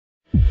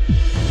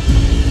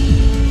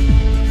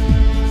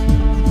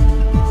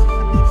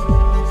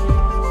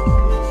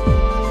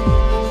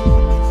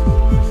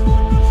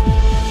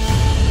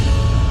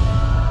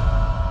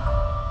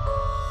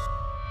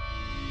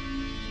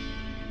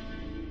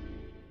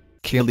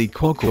Kaley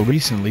Cuoco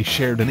recently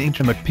shared an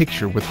intimate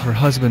picture with her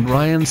husband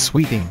Ryan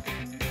Sweetings.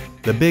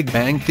 The Big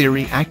Bang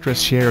Theory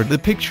actress shared the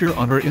picture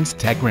on her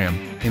Instagram,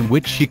 in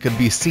which she could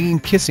be seen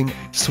kissing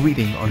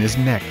Sweetings on his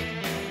neck.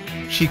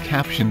 She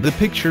captioned the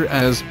picture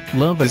as,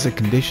 "Love is a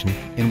condition,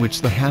 in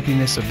which the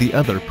happiness of the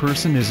other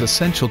person is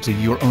essential to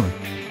your own."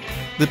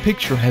 The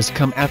picture has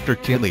come after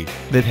Kaley,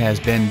 that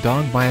has been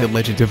dogged by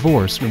alleged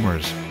divorce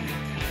rumors.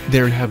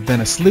 There have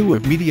been a slew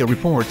of media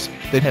reports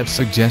that have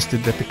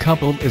suggested that the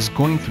couple is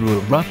going through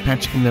a rough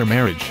patch in their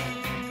marriage.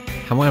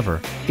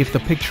 However, if the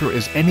picture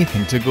is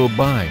anything to go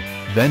by,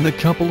 then the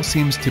couple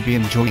seems to be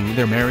enjoying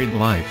their married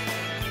life.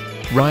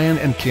 Ryan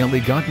and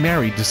Kaley got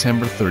married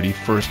December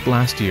 31st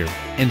last year,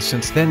 and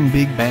since then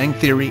Big Bang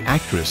Theory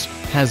actress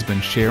has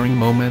been sharing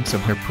moments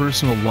of her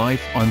personal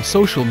life on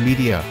social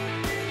media.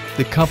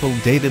 The couple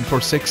dated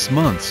for 6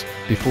 months,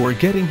 before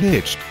getting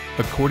hitched,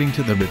 according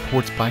to the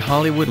reports by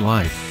Hollywood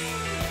Life.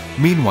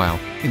 Meanwhile,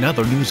 in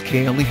other news,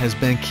 Kaley has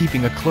been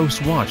keeping a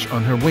close watch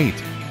on her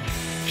weight.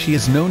 She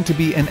is known to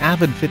be an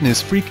avid fitness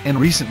freak, and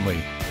recently,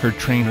 her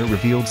trainer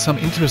revealed some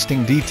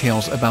interesting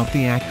details about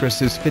the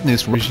actress's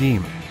fitness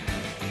regime.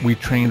 "We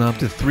train up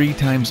to 3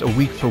 times a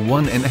week for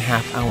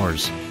 1.5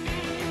 hours.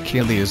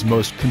 Kaley is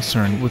most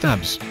concerned with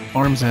abs,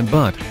 arms and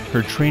butt,"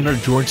 her trainer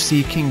George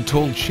C. King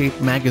told Shape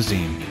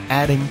magazine,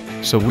 adding,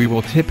 "So we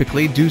will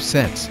typically do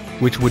sets,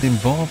 which would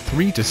involve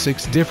 3 to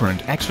 6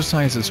 different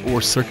exercises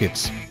or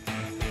circuits."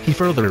 He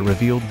further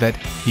revealed that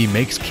he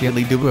makes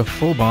Kaley do a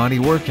full body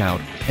workout,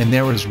 and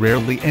there is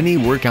rarely any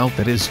workout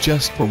that is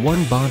just for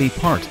one body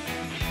part.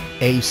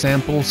 A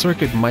sample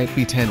circuit might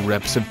be 10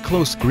 reps of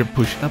close grip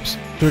push-ups,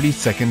 30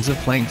 seconds of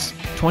planks,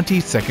 20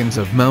 seconds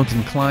of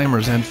mountain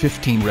climbers and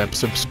 15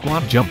 reps of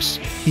squat jumps,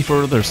 he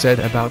further said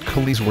about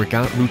Kaley's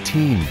workout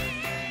routine.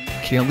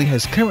 Kaley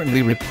has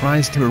currently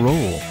reprised her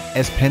role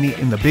as Penny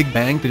in The Big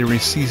Bang Theory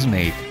Season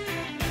 8.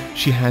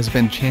 She has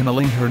been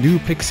channeling her new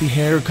pixie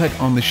haircut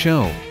on the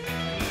show.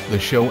 The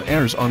show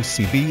airs on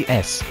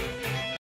CBS.